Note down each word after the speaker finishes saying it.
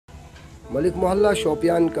ملک محلہ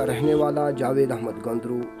شوپیان کا رہنے والا جاوید احمد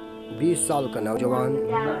گندرو 20 سال کا نوجوان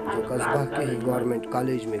جو قصبہ کے ہی گورنمنٹ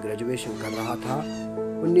کالج میں گریجویشن کر رہا تھا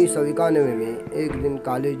 1991 میں ایک دن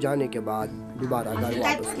کالج جانے کے بعد دوبارہ گھر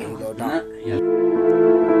واپس نہیں لوٹا.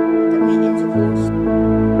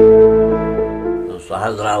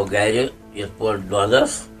 سہ درو گر یت پہ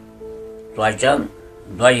دودس ژۄچن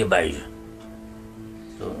 2 بجہ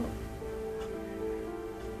تو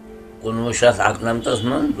 1991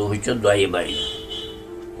 من دہچہ 2 بجہ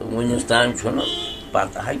تو ونس تان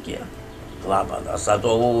پتہ کی واپس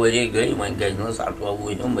 27 ؤری گئی وۄنۍ گژھِ نہٕ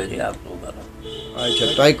 27 ؤری اکتوبر. اچھا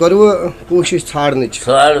تۄہہِ کوٚروٕ کوٗشِش ژھانڈنٕچ؟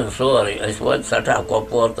 سورُے أسۍ وٲتۍ سٮ۪ٹھاہ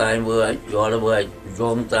کۄپوور تام وٲتۍ یورٕ وٲتۍ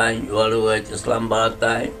جوٚم تام یورٕ وٲتۍ اسلام آباد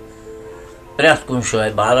تام پرٛٮ۪تھ کُنہِ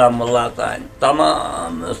جایہِ بارہمولہ تام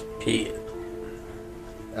تمام فی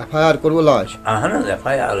FIR کوٚروٕ لاج؟ اہن حظ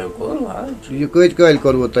FIR کوٚر لاج. یہِ کۭتۍ کٲلۍ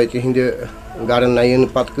کوٚروٕ تۄہہِ تِہنٛدِ گرن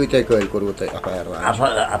یِنہٕ پتہٕ کۭتیاہ کٲلۍ کوٚروٕ تۄہہِ FIR لاج؟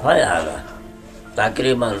 FIR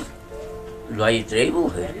تقریٖباً 2-3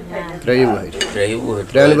 وُہٕرۍ. 3 ؤری. 3 وُہٕرۍ.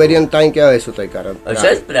 3 ؤرین تام کیٛاہ ٲسِو تُہۍ کران؟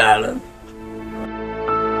 أسۍ ٲسۍ پرٛاران.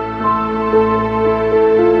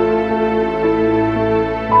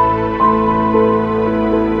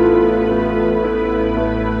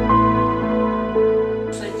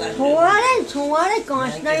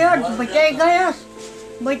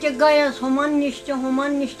 بہٕ تہِ گٔیَس ہُمَن نِش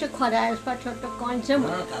تہِ خۄدایَس پٮ۪ٹھ ہیوٚتُکھ کٲنٛسہِ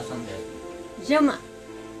ذِمہٕ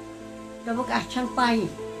دوٚپُکھ اَسہِ چھَنہٕ پَیی.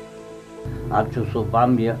 اَتھ چھُ سُہ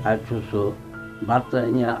بمبہِ اَتہِ چھُ سُہ بَتہٕ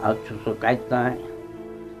اَتھ چھُ سُہ کَتہِ تام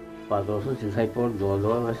پَتہٕ اوسُس یِتھَے پٲٹھۍ دۄہ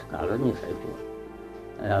ٲسۍ کَڑان یِتھَے پٲٹھۍ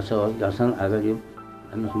یہِ ہسا اوس گژھان اگر یہِ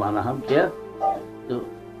أمِس وَنہٕ ہم کینٛہہ تہٕ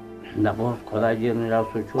دَپہوس خۄدا دِیِن نَجات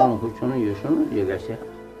سُہ چھُنہٕ ہُہ چھُنہٕ یہِ چھُنہٕ یہِ گژھِ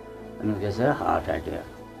أمِس گژھِ ہارٹ اَٹیک.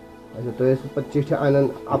 اچھا تُہۍ ٲسِو پتہٕ چِٹھِ اَنان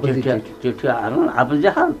چِٹھِ اَنان اَپزِ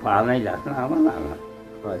حظ پانَے لیکھناوان اَنان.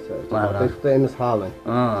 تُہۍ چھِو أمِس ہاوان.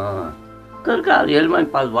 کٔر کال ییٚلہِ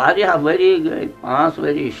وۄنۍ پَتہٕ واریاہ ؤری گٔے 5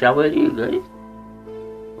 ؤری 6 ؤری گٔے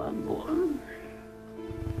پَتہٕ بوٗز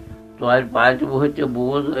 4-5 وُہٕرۍ تہِ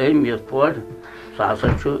بوٗز أمۍ یِتھ پٲٹھۍ سُہ ہسا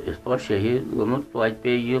چھُ یِتھ پٲٹھۍ شہیٖد گوٚمُت توتہِ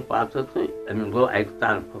پیٚیہِ یہِ پَتہٕ تہٕ أمِس گوٚو اَکہِ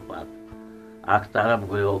طرفہٕ پَتہٕ اکھ طرف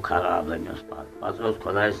گٔیو خراب أمِس پَتہٕ ٲس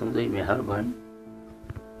خۄداے سٕنٛزٕے مہربٲنی.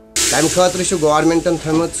 تَمہِ خٲطرٕ چھُ گورمنٹن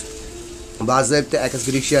تھٲومٕژ باضٲبطہٕ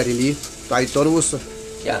ایکسگریشیا ریلیٖف تۄہہِ توٚروٕ سُہ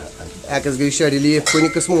ایکسگریشیا ریلیٖف کُنہِ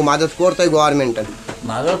قٕسمُک مدد کوٚر تۄہہِ گورمنٹن؟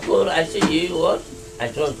 مدد کوٚر اَسہِ یی اوس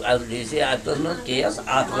اَسہِ اوس DC آفسَس منٛز کیس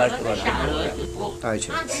 1 لَچھ رۄپیہِ.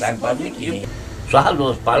 تَمہِ پَتہٕ نہٕ کِہیٖنۍ. سُہ حظ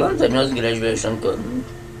اوس پَران تٔمۍ ٲس گریجویشن کٔرمٕژ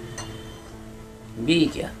بیٚیہِ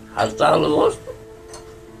کیٛاہ ہرتال اوس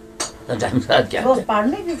تَمہِ ساتہٕ کیٛاہ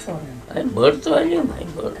بٔڑ تعلیٖم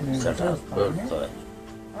بٔڑ سٮ۪ٹھاہ بٔڑ تعلیٖم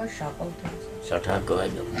سٮ۪ٹھاہ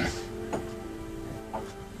قٲبِل.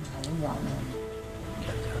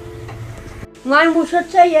 وۄنۍ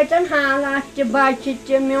وٕچھُتھ ژےٚ ییٚتٮ۪ن حالات تہِ بَچہِ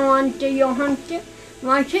تہِ میون تہِ یِہُنٛد تہِ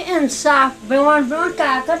وۄنۍ چھُ اِنصاف برٛونٛٹھ برٛونٛٹھ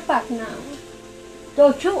کاکد پَکناوُن.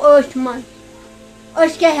 تُہۍ چھِو أتھۍ منٛز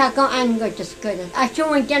أسۍ کیٛاہ ہٮ۪کو اَنہِ گٔٹِس کٔرِتھ اَسہِ چھُ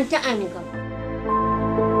وٕنکٮ۪ن تہِ اَنہِ گٔٹ.